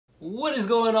What is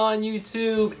going on,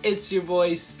 YouTube? It's your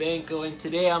boy Spanko, and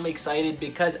today I'm excited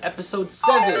because episode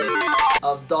 7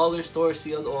 of Dollar Store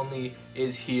Sealed Only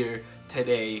is here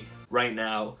today, right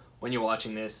now, when you're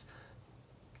watching this.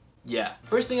 Yeah,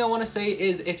 first thing I want to say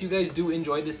is if you guys do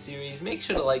enjoy this series, make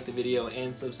sure to like the video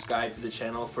and subscribe to the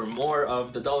channel for more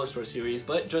of the Dollar Store series,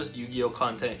 but just Yu-Gi-Oh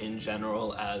content in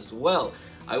general as well.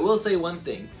 I will say one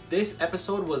thing, this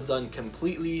episode was done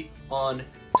completely on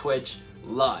Twitch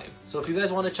live. So if you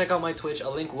guys want to check out my Twitch, a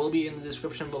link will be in the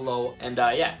description below. And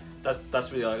yeah,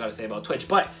 that's really all I gotta say about Twitch.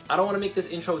 But I don't want to make this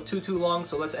intro too long,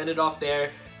 so let's end it off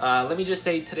there. Let me just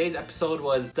say today's episode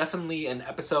was definitely an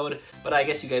episode, but I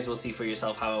guess you guys will see for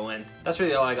yourself how it went. That's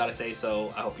really all I gotta say,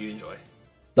 so I hope you enjoy.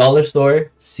 Dollar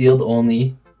Store Sealed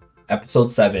Only episode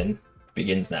 7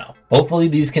 begins now. Hopefully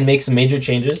these can make some major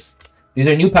changes. These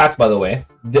are new packs, by the way.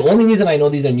 The only reason I know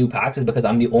these are new packs is because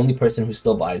I'm the only person who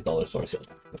still buys Dollar Store Sealed,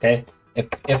 okay?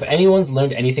 If anyone's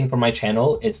learned anything from my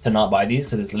channel, it's to not buy these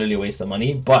because it's literally a waste of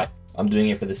money, but I'm doing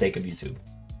it for the sake of YouTube.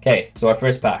 Okay, so our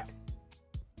first pack.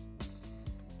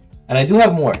 And I do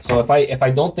have more, so if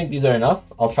I don't think these are enough,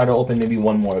 I'll try to open maybe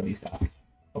one more of these packs.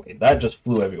 Okay, that just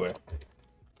flew everywhere.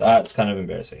 That's kind of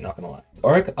embarrassing, not gonna lie.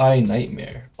 Dark Eye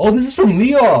Nightmare. Oh, this is from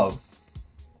Leov!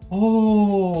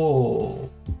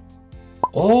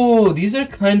 Oh, these are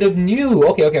kind of new.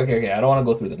 Okay. I don't want to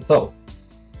go through them. So,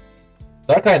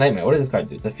 Dark Eye Nightmare. What does this card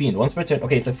do? It's a fiend. Once per turn.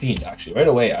 Okay, it's a fiend, actually. Right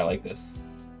away, I like this.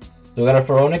 So we got a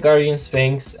Pharaonic Guardian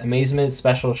Sphinx, Amazement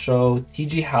Special Show,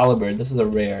 TG Halberd. This is a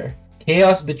rare.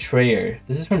 Chaos Betrayer.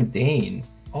 This is from Dane.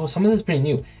 Oh, some of this is pretty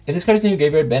new. If this card is in your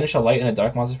graveyard, banish a light and a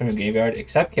dark monster from your graveyard,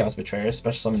 except Chaos Betrayer.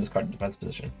 Special summon this card in defense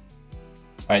position.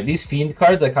 Alright, these fiend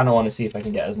cards, I kind of want to see if I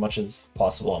can get as much as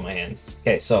possible on my hands.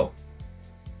 Okay, so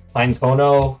Pine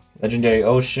Kono, Legendary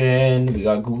Ocean, we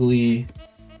got Googly,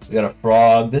 we got a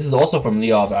Frog. This is also from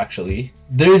Leov, actually.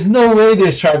 There's no way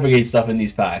there's Tri-Brigade stuff in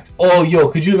these packs. Oh, yo,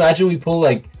 could you imagine we pull,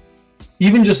 like,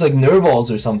 even just, like, Nervals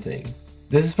or something?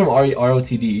 This is from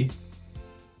ROTD.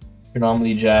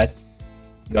 Anomaly Jet.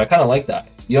 Yo, I kind of like that.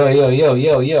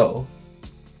 Yo.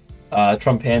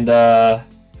 Trump Panda.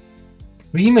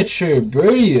 Premature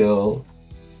Burial.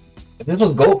 If this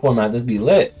was GOAT format, this would be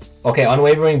lit. Okay,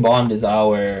 Unwavering Bond is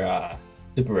our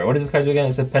super rare. What does this card do again?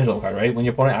 It's a pendulum card, right? When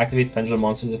your opponent activates pendulum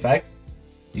monster's effect,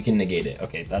 you can negate it.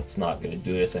 Okay, that's not going to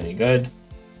do us any good.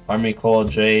 Armory Coal,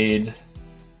 Jade.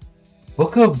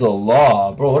 Book of the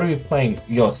Law. Bro, what are we playing?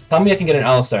 Yo, tell me I can get an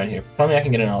Alistar in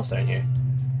here.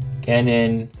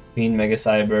 Cannon, Queen, Mega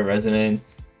Cyber, Resonant.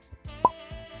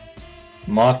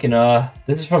 Machina.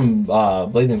 This is from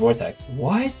Blazing Vortex.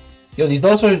 What? Yo, these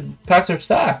Dollar packs are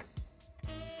stacked.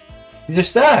 These are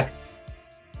stacked.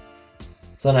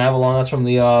 Sun Avalon, that's from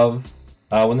Leov.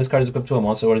 When this card is equipped to a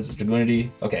monster, what is it?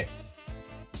 Dragoonity? Okay.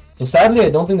 So sadly,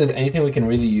 I don't think there's anything we can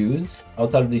really use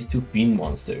outside of these two fiend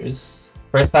monsters.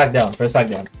 First pack down.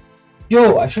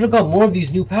 Yo, I should have got more of these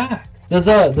new packs. Does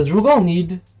Rugal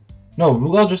need... No,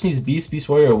 Rugal just needs Beast, Beast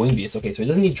Warrior, or Wing Beast. Okay, so he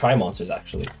doesn't need Tri-Monsters,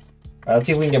 actually. Alright, let's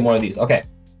see if we can get more of these. Okay.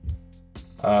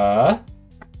 Yo,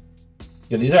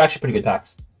 these are actually pretty good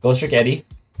packs. Ghost Trick Eddy.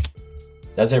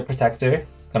 Desert Protector.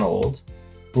 Kind of old.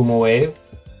 Puma Wave.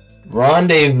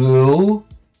 Rendezvous.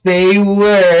 Say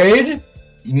word.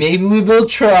 Maybe we will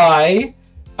try.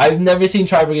 I've never seen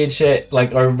Tri-Brigade shit,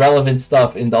 like, or relevant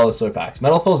stuff in Dollar Store packs.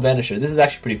 Metal Foes Vanisher. This is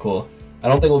actually pretty cool. I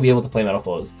don't think we'll be able to play Metal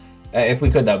Foes. If we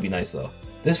could, that would be nice, though.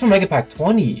 This is from Mega Pack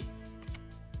 20.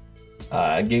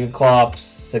 Gigaclops,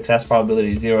 Success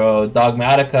Probability 0.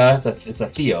 Dogmatica, it's a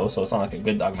Theo, so it's not like a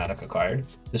good Dogmatica card.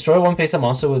 Destroy one face-up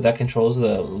monster that controls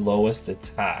the lowest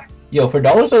attack. Yo, for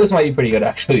Dollar Store, this might be pretty good,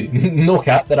 actually. No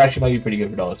cap, that actually might be pretty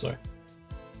good for Dollar Store.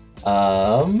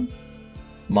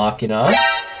 Machina.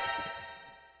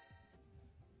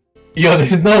 Yo,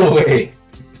 there's no way.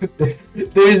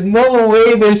 There's no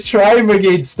way there's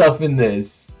Tri-Brigade stuff in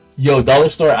this. Yo, Dollar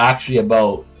Store actually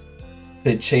about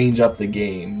to change up the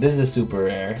game. This is a super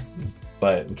rare,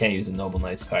 but we can't use the Noble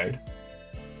Knights card.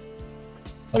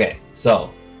 Okay,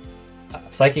 so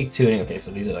Psychic Tuning. Okay,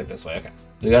 so these are like this way. Okay,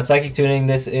 so we got Psychic Tuning.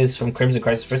 This is from Crimson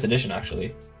Crisis First Edition,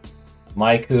 actually.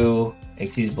 Maiku,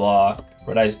 Xyz Block,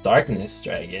 Red Eyes Darkness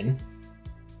Dragon.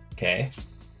 Okay,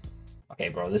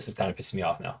 bro, this is kind of pissing me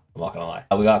off now. I'm not gonna lie.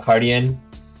 We got Cardian,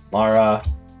 Mara,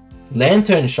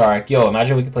 Lantern Shark. Yo,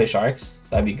 imagine we could play sharks.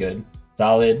 That'd be good.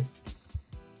 Solid.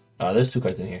 There's two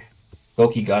cards in here.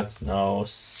 Goki Guts, no.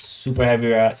 Super Heavy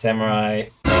Rat, Samurai.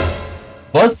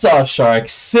 Buzzsaw Shark,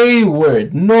 say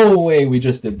word. No way we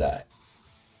just did that.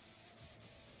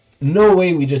 No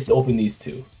way we just opened these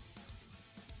two.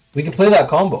 We can play that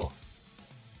combo.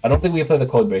 I don't think we can play the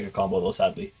Codebreaker combo though,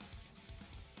 sadly.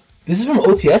 This is from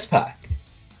OTS pack.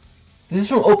 This is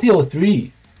from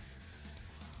OP03.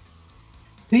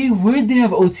 Where'd they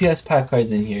have OTS pack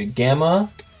cards in here?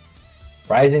 Gamma,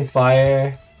 Rising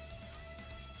Fire.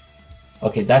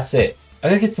 Okay, that's it. I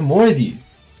gotta get some more of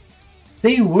these.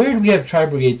 Where'd we have Tri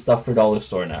Brigade stuff for Dollar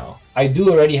Store now? I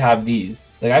do already have these.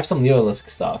 Like, I have some Neolisk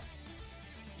stuff.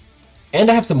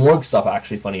 And I have some Morg stuff,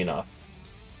 actually, funny enough.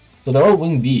 So they're all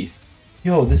Winged Beasts.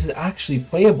 Yo, this is actually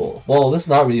playable. Well, this is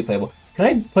not really playable. Can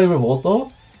I play Revolt,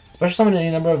 though? Special summon any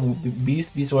number of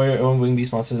Beast Warrior, or Winged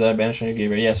Beast monsters that are banished from your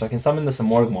graveyard. Yeah, so I can summon the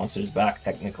Morg monsters back,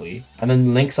 technically. And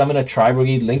then Link summon a Tri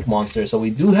Brigade Link monster, so we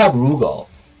do have Rugal.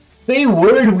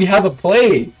 We have a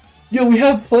play! Yo, we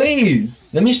have plays!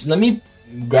 Let me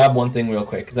grab one thing real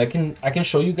quick. I can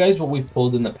show you guys what we've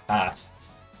pulled in the past.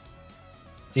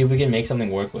 See if we can make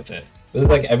something work with it. This is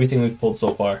like everything we've pulled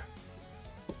so far.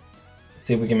 Let's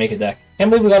see if we can make a deck. Can't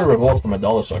believe we got a Revolt from a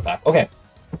Dollar Store pack. Okay.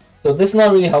 So this is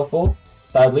not really helpful,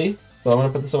 sadly. So I'm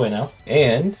gonna put this away now.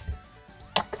 And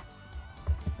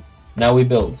now we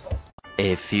build.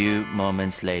 A few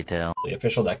moments later. The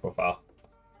official deck profile.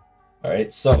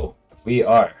 Alright, so we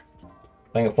are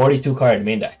playing a 42 card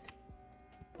main deck.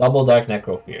 Double Dark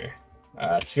Necrofear.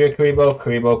 Sphere Karibo,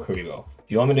 Karibo, Karibo.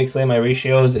 If you want me to explain my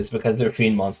ratios, it's because they're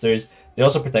fiend monsters. They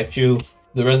also protect you.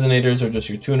 The Resonators are just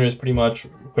your tuners, pretty much.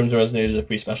 Crimson Resonators are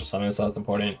free special summon, so that's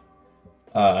important.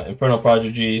 Infernal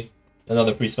Prodigy,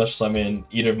 another free special summon.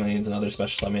 Eater of Millions, another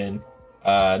special summon.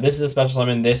 This is a special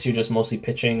summon. This you're just mostly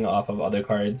pitching off of other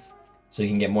cards, so you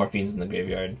can get more fiends in the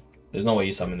graveyard. There's no way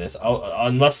you summon this,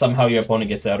 unless somehow your opponent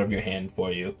gets it out of your hand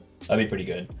for you. That'd be pretty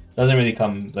good. Doesn't really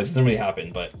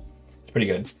happen, but it's pretty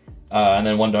good. And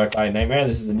then one Dark Eye Nightmare.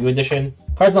 This is the new edition.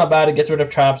 Card's not bad. It gets rid of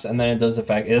traps, and then it does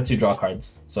effect. It lets you draw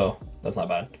cards, so that's not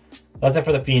bad. That's it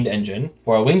for the Fiend engine.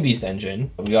 For our Wing Beast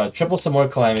engine, we got triple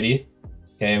Samor Calamity.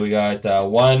 Okay, we got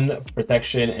one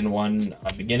Protection and one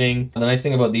Beginning. The nice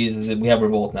thing about these is that we have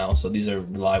Revolt now, so these are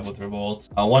live with Revolt.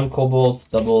 One Cobalt,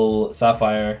 double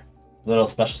Sapphire, little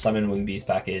special summon Wing Beast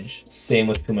package. Same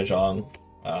with Kumajong.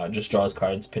 Just draws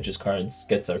cards, pitches cards,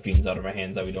 gets our fiends out of our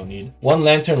hands that we don't need. One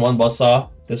Lantern, one Buzzsaw.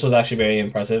 This was actually very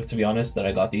impressive, to be honest, that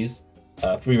I got these.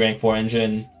 Free rank 4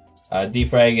 engine.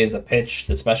 Defrag is a pitch,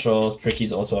 the special.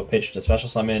 Tricky's also a pitch, the special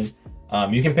summon.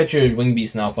 You can pitch your Wing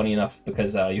Beast now, funny enough,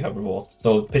 because you have Revolt.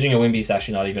 So pitching a Wing Beast is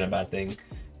actually not even a bad thing.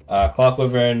 Clock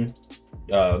Wyvern,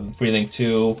 free link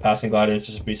 2, Passing Glider is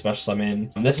just a free special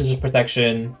summon. This is just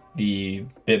protection, the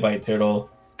Bit Bite Turtle.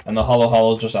 And the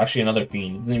Hollow is just actually another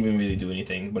fiend. It doesn't even really do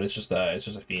anything, but it's just a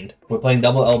fiend. We're playing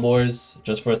double Elbors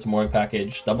just for its Morg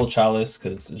package. Double Chalice,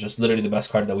 because it's just literally the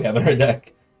best card that we have in our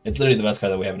deck. It's literally the best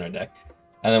card that we have in our deck.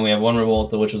 And then we have one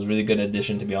Revolt, which was a really good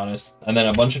addition, to be honest. And then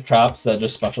a bunch of traps that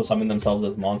just special summon themselves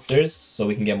as monsters, so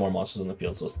we can get more monsters on the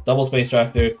field. So double Space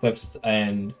Raptor, Cliffs,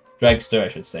 and Dragster, I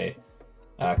should say.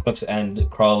 Cliffs End,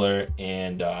 Crawler,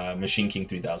 and Machine King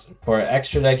 3000. For our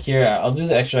extra deck here, I'll do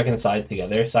the extra deck and the side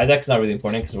together. Side deck's not really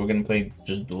important because we're going to play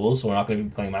just duels, so we're not going to be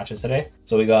playing matches today.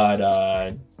 So we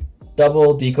got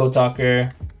double Decode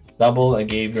Talker, double a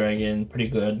Gave Dragon, pretty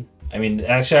good. I mean,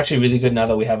 actually really good now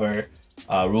that we have our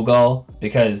Rugal,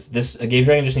 because a Gave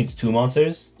Dragon just needs 2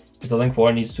 monsters. It's a Link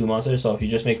 4, it needs 2 monsters, so if you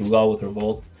just make Rugal with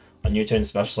Revolt, on your turn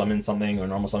special summon something or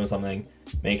normal summon something,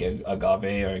 make a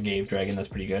Agave or a Gave Dragon, that's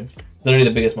pretty good. Literally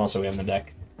the biggest monster we have in the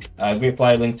deck. Great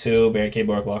Flyer Link 2, Barricade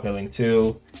Bork Walker Link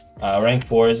 2. Rank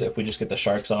 4s if we just get the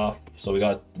Sharks off. So we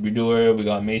got Redoer, we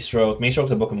got Maestroke. Maestroke's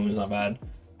a Book of Moon is not bad.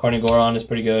 Carnigoron is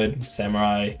pretty good.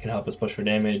 Samurai can help us push for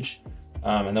damage.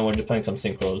 And then we're just playing some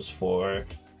Synchros for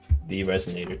the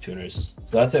Resonator tuners.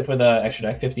 So that's it for the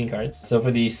extra deck, 15 cards. So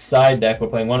for the side deck, we're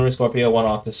playing one Scorpio, one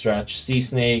Octostretch, Sea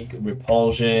Snake,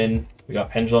 Repulsion, we got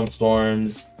Pendulum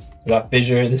Storms, we got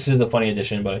Fissure. This is a funny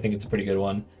addition, but I think it's a pretty good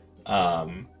one.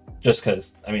 Just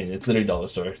because, I mean, it's literally Dollar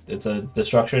Store. It's a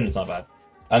Destruction, it's not bad.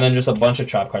 And then just a bunch of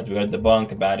trap cards. We got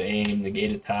Debunk, Bad Aim,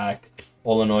 Negate Attack,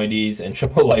 Olenoides, and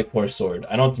Triple Life Force Sword.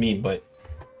 I know it's mean, but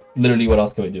literally what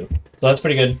else can we do? So that's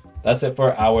pretty good. That's it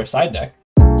for our side deck.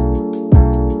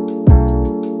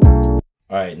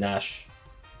 Alright, Nash.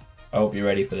 I hope you're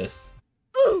ready for this.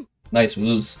 Nice, we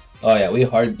lose. Oh yeah, we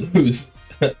hard lose.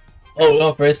 Oh, we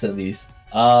went first at least.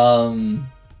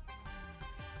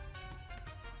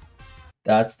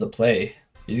 That's the play.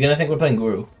 He's gonna think we're playing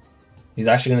Guru. He's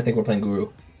actually gonna think we're playing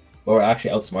Guru. But we're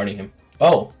actually outsmarting him.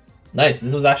 Oh, nice.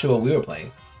 This was actually what we were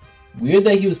playing. Weird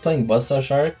that he was playing Buzzsaw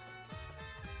Shark.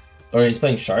 Or he's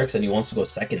playing Sharks and he wants to go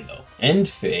second though. End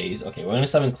phase. Okay, we're gonna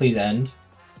summon Klee's End.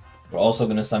 We're also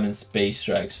gonna summon Space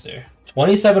Dragster.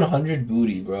 2700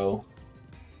 booty, bro.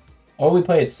 Or we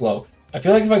play it slow. I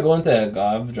feel like if I go into a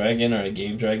Gav Dragon or a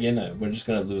Gave Dragon, we're just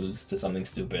gonna lose to something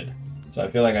stupid. So I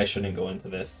feel like I shouldn't go into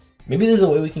this. Maybe there's a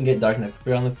way we can get Dark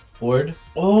Necrofear on the board.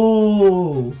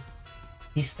 Oh!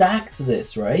 He stacks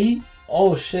this, right?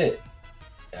 Oh shit.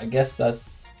 I guess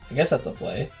that's a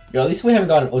play. Yo, at least we haven't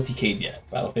gotten OTK'd yet.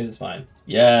 Battle phase is fine.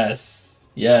 Yes.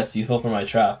 Yes, you fell for my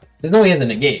trap. There's no way he has a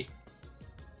negate.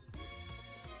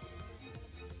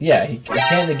 Yeah, he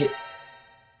can't negate.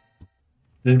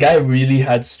 This guy really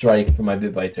had strike for my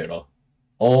Bit Bite Turtle.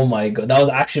 Oh my god, that was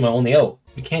actually my only out.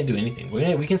 We can't do anything.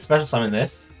 We can special summon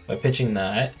this by pitching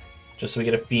that, just so we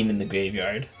get a fiend in the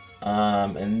graveyard.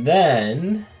 And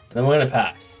then we're gonna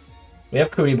pass. We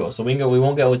have Karibo, so we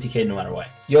won't get OTK no matter what.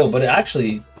 Yo, but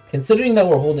actually, considering that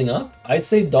we're holding up, I'd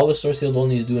say Dollar Store Sealed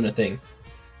Only is doing a thing.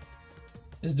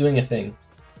 It's doing a thing.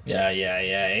 Yeah.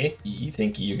 Eh? You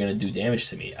think you're gonna do damage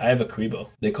to me? I have a Karibo.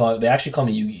 They actually call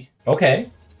me Yugi. Okay.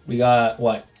 We got,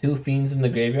 what, 2 fiends in the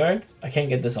graveyard? I can't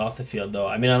get this off the field, though.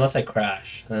 I mean, unless I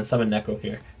crash and then summon Necro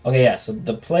here. Okay, yeah, so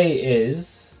the play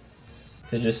is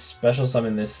to just special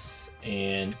summon this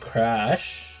and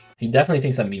crash. He definitely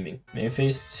thinks I'm beaming. Main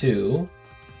phase 2.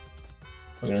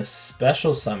 We're going to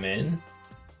special summon.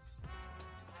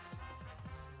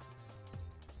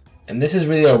 And this is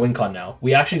really our win con now.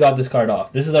 We actually got this card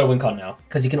off. This is our win con now.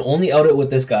 Because you can only out it with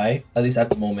this guy, at least at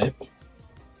the moment.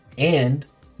 And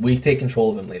we take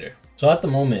control of him later. So at the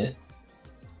moment,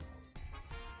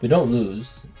 we don't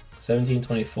lose.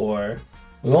 17-24.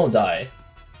 We won't die.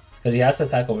 Because he has to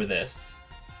attack over this.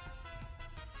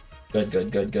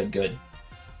 Good.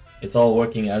 It's all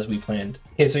working as we planned.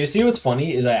 Okay, so you see what's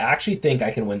funny is I actually think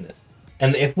I can win this.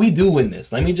 And if we do win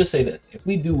this, let me just say this. If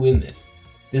we do win this,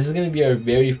 this is going to be our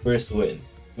very first win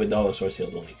with Dollar Store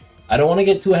Sealed Only. I don't want to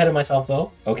get too ahead of myself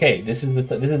though. Okay, this is it.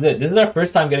 This is our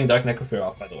first time getting Dark Necrophore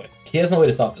off, by the way. He has no way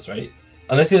to stop this, right?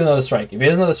 Unless he has another strike. If he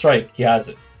has another strike, he has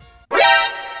it.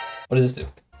 What does this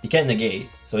do? He can't negate,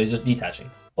 so he's just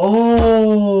detaching.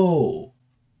 Oh!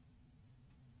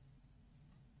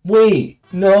 Wait,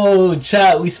 no,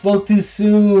 chat, we spoke too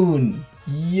soon.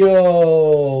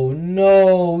 Yo,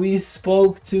 no, we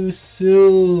spoke too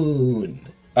soon.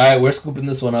 Alright, we're scooping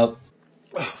this one up.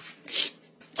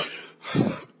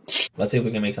 Let's see if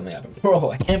we can make something happen.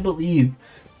 Bro, I can't believe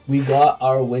we got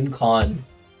our win con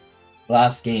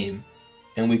last game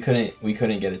and we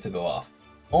couldn't get it to go off.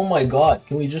 Oh my god,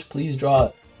 can we just please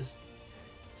draw this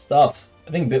stuff?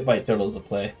 I think Bit Bite Turtle is the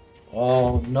play.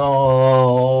 Oh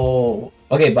no.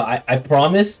 Okay, but I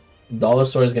promise Dollar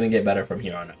Store is gonna get better from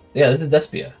here on out. Yeah, this is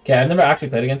Despia. Okay, I've never actually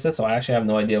played against it, so I actually have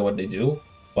no idea what they do.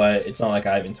 But it's not like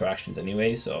I have interactions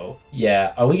anyway, so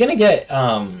yeah. Are we gonna get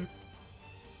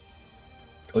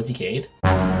OTK'd?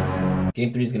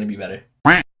 Game 3 is gonna be better.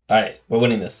 Alright, we're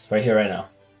winning this right here, right now.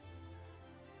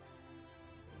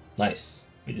 Nice.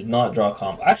 We did not draw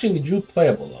combo. Actually, we drew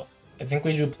playable though. I think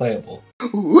we drew playable.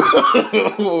 No.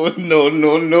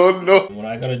 What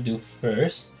I gotta do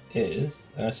first is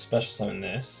I'm gonna special summon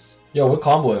this. Yo, we're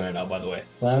comboing right now, by the way.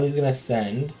 Calamity's gonna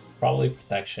send, probably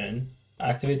protection.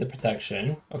 Activate the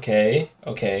protection. Okay.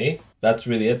 That's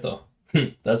really it though.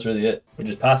 That's really it. We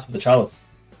just passed with the Chalice.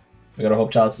 We gotta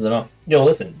hope Chalice is enough. Yo,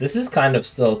 listen, this is kind of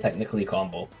still technically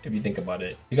combo, if you think about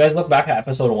it. If you guys look back at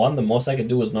episode 1, the most I could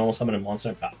do was normal summon a monster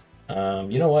and pass.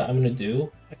 You know what I'm gonna do?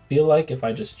 I feel like if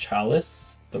I just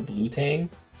Chalice the blue Tang,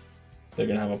 they're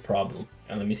gonna have a problem.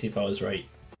 And let me see if I was right.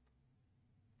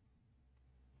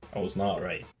 I was not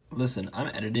right. Listen, I'm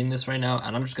editing this right now,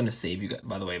 and I'm just gonna save you guys.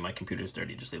 By the way, my computer's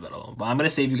dirty, just leave that alone. But I'm gonna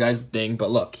save you guys the thing.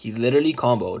 But look, he literally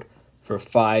comboed for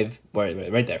 5,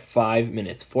 right there, 5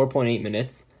 minutes, 4.8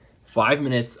 minutes. 5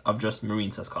 minutes of just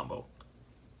Marine Cess combo.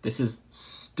 This is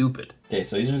stupid. Okay,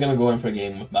 so he's just gonna go in for a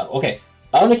game with battle. Okay,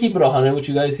 I'm gonna keep it 100 with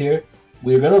you guys here.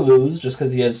 We're gonna lose just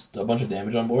because he has a bunch of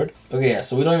damage on board. Okay, yeah,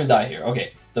 so we don't even die here.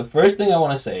 Okay, the first thing I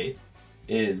want to say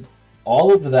is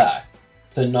all of that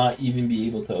to not even be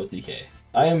able to OTK.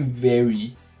 I am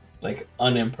very,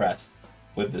 unimpressed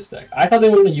with this deck. I thought they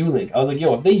were gonna U-Link. I was like,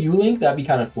 yo, if they U-Link, that'd be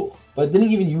kind of cool. But it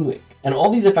didn't even U-Link. And all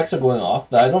these effects are going off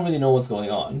that I don't really know what's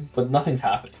going on, but nothing's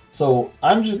happening. So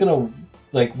I'm just gonna,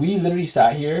 we literally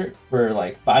sat here for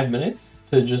 5 minutes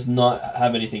to just not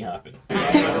have anything happen.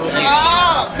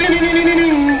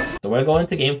 So we're going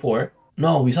to game 4.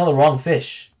 No, we saw the wrong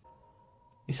fish.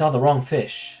 We saw the wrong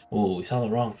fish. Ooh, we saw the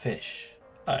wrong fish.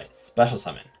 Alright, special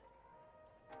summon.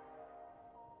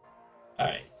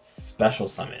 Alright, special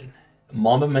summon.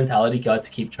 Mamba mentality got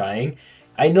to keep trying.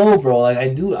 I know, bro,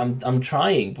 I'm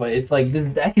trying, but it's this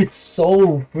deck is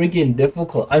so freaking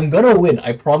difficult. I'm gonna win,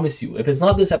 I promise you. If it's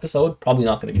not this episode, probably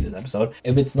not gonna be this episode.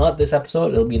 If it's not this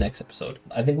episode, it'll be next episode.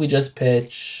 I think we just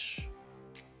pitch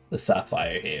the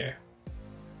Sapphire here.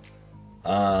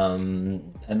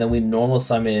 And then we normal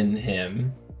summon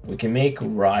him. We can make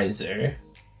Riser.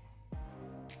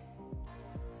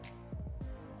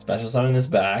 Special summon this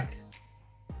back.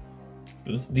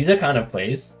 These are kind of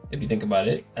plays, if you think about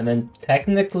it. And then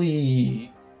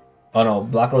technically... Oh no,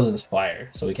 Black Rose is fire,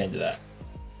 so we can't do that.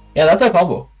 Yeah, that's our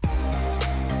combo.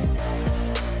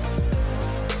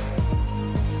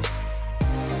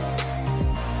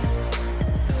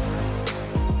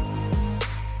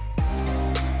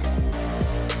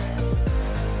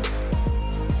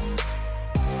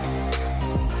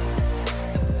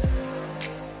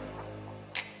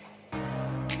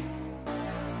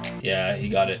 Yeah, he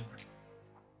got it.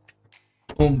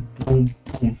 Boom, boom,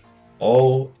 boom.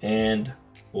 Oh, and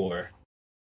 4.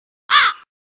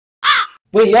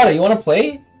 Wait, Yada, you want to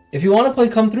play? If you want to play,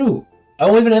 come through. I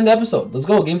won't even end the episode. Let's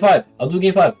go, game 5. I'll do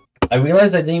game 5. I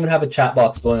realized I didn't even have a chat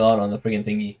box going on the friggin'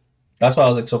 thingy. That's why I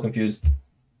was like so confused.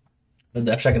 The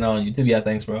def checking out on YouTube. Yeah,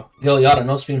 thanks, bro. Yo, Yada,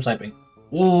 no stream sniping.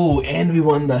 Ooh, and we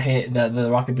won the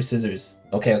rock paper scissors.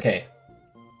 Okay, okay.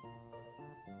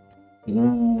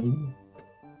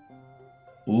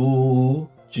 Ooh,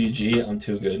 GG. I'm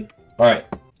too good. All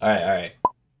right.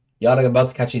 Yada, about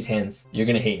to catch these hands. You're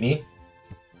gonna hate me.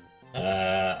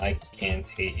 I can't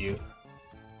hate you.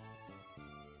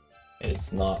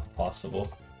 It's not possible.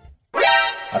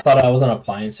 I thought I was on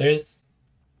appliances.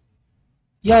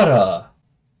 Yada!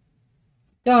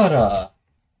 Never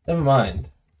mind.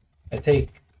 I take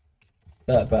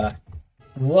that back.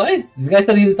 What? This guy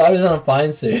said he thought he was on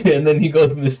appliances, and then he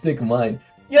goes Mystic Mine.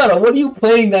 Yada, what are you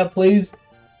playing that plays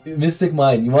Mystic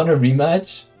Mine? You want a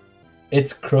rematch?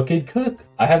 It's Crooked Cook?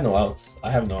 I have no outs.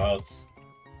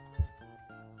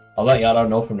 I'll let Yada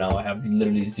know from now I have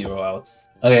literally 0 outs.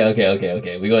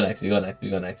 Okay. We go next.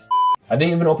 I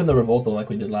didn't even open the Revolto like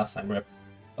we did last time, rip.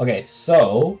 Okay,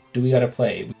 so, do we gotta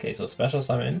play? Okay, so Special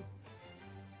Summon.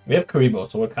 We have Karibo,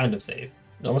 so we're kind of safe.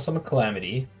 Normal Summon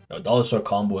Calamity. No, Dollar Store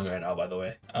comboing right now, by the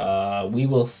way. We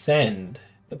will send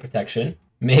the Protection.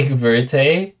 Make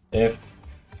Verte. If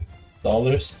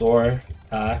Dollar Store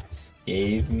packs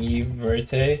gave me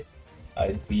Verte,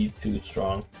 I'd be too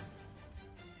strong.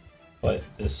 But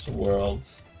this world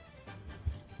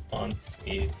wants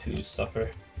me to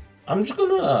suffer. I'm just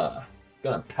gonna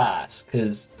pass,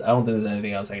 because I don't think there's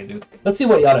anything else I can do. Let's see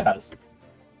what Yada has.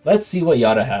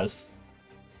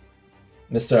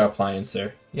 Mr.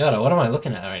 Appliancer. Yada, what am I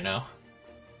looking at right now?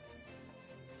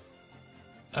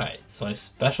 Alright, so I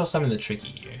special summon the Tricky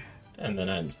here. And then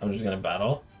I'm just gonna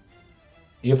battle.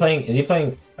 Are you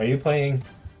playing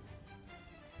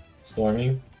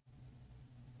Storming?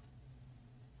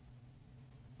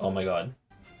 Oh my god.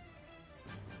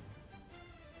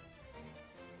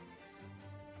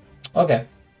 Okay.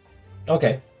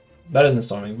 Better than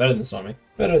Storming. Better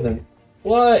than...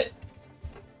 What?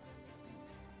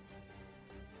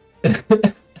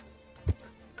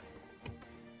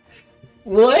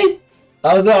 What?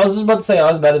 I was just about to say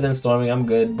I was better than Storming. I'm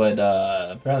good, but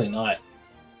apparently not.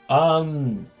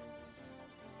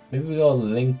 Maybe we go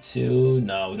Link 2.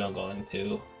 No, we don't go Link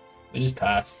 2. We just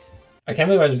pass. I can't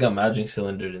believe I just got Magic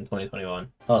Cylindered in 2021.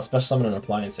 Oh, Special Summon an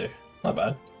Appliancer. Not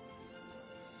bad.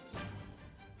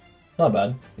 Not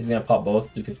bad. He's gonna pop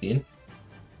both, do 15.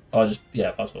 Oh, just,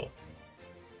 yeah, pops both.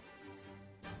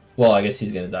 Well, I guess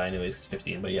he's gonna die anyways, because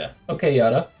 15, but yeah. Okay,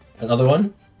 Yada. Another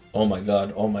one? Oh my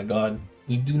god.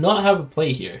 We do not have a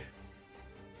play here.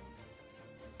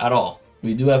 At all.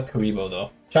 We do have Karibo, though.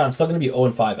 Chat, I'm still gonna be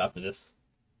 0-5 after this.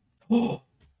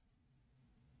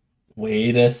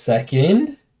 Wait a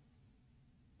second.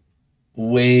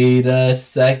 Win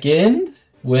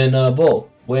a bull.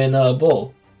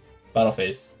 Battle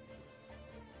phase.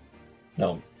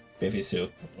 No, baby Sue.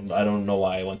 I don't know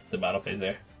why I went to the battle phase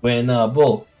there. Win a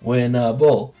bull.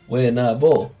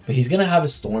 But he's gonna have a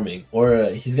storming, or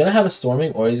he's gonna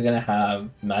have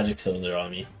Magic Cylinder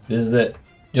on me. This is it.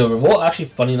 Yo, Revolt actually,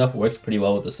 funny enough, works pretty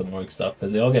well with the Samoric stuff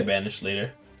because they all get banished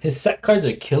later. His set cards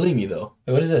are killing me though.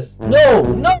 Wait, what is this? No!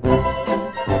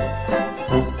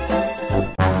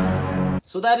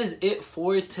 So that is it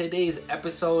for today's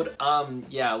episode.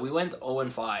 Yeah, we went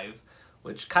 0-5,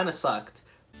 which kind of sucked,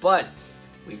 but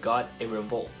we got a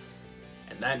Revolt,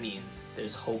 and that means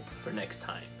there's hope for next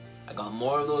time. I got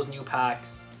more of those new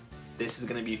packs. This is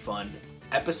gonna be fun.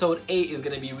 Episode 8 is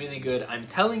going to be really good. I'm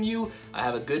telling you, I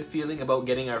have a good feeling about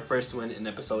getting our first win in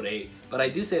episode 8. But I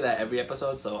do say that every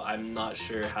episode, so I'm not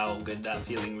sure how good that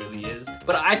feeling really is.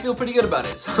 But I feel pretty good about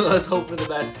it, so let's hope for the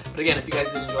best. But again, if you guys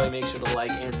did enjoy, make sure to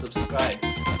like and subscribe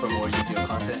for more YouTube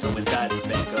content. And with that,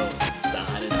 Spanko,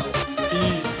 signing out.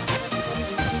 Peace.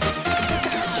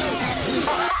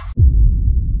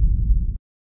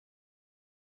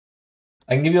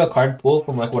 I can give you a card pool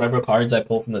from like whatever cards I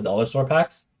pull from the dollar store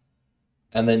packs.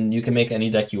 And then you can make any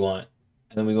deck you want.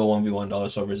 And then we go 1v1 dollar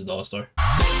store versus dollar store.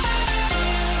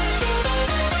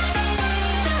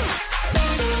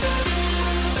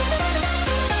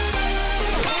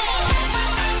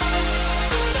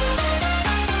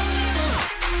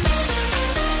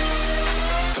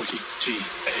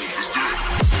 Hey, let's do it.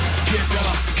 Get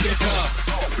up, get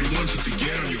up. We want you to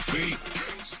get on your feet.